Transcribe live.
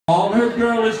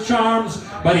girlish charms.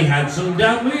 But he had some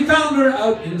doubt when he found her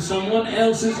out in someone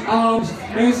else's arms.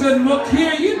 And he said, look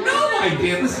here, you know, my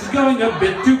dear, this is going a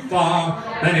bit too far.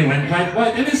 Then he went quite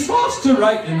white and his false to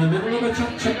right in the middle of a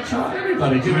cha-cha-cha.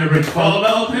 Everybody, Timmy Rich fall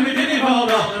down, Timmy Diddy fall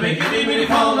down, Timmy Giddy Bitty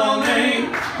fall down,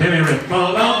 name. Timmy Rich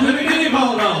fall down, Timmy Diddy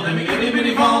fall down, Timmy Giddy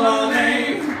Bitty fall down,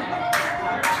 name.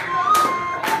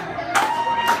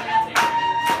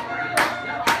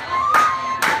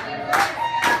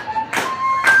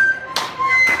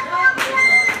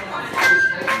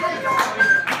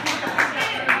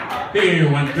 He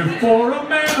went before a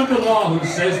man of the law who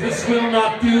says this will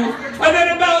not do. I've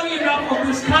had about enough of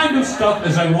this kind of stuff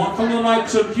as I want from the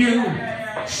likes of you.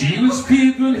 She was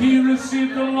peeved when he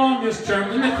received the longest term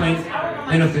in the clink.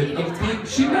 In a fit of pique,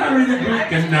 she married a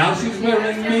Greek and now she's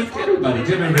wearing mink. Everybody,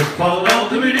 Timmy Rich fall down,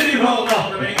 Timmy Diddy fall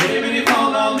down, Timmy Giddy Bitty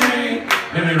fall down, name.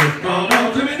 Timmy Rich fall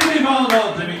down, Timmy Diddy fall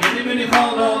down, Timmy Giddy Bitty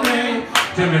fall down, name.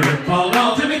 Timmy Rich fall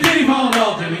down, Timmy Diddy fall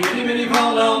down, Timmy Giddy Bitty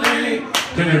fall down, name.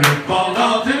 Timmy Rich fall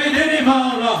down, Timmy Diddy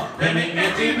fall down, Timmy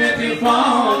Giddy Bitty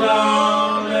fall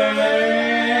down, name.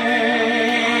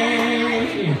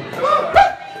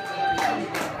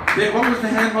 Dave, what was the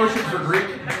hand motion for Greek?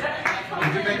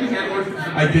 Did you make a hand motion for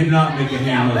Greek? I did not make a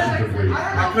hand motion for Greek.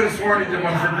 I could have sworn he did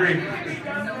one for Greek.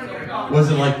 Was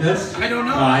it like this? I don't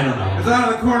know. I don't know. It was out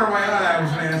of the corner of my eye. I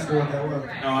was going to ask her what that was.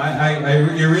 No,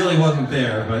 it really wasn't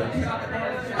there, but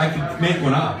I could make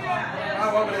one up.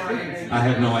 What would it be? I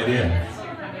have no idea.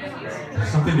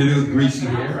 Something to do with greasy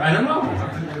hair? I don't know.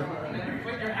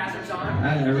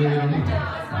 I really don't know.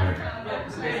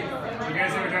 You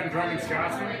guys ever done drum and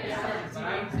Scotsman?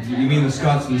 You mean the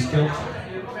Scotsman's kilt?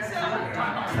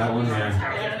 That one, yeah.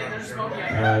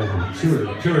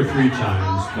 Two or three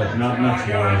times, but not much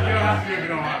more than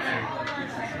that.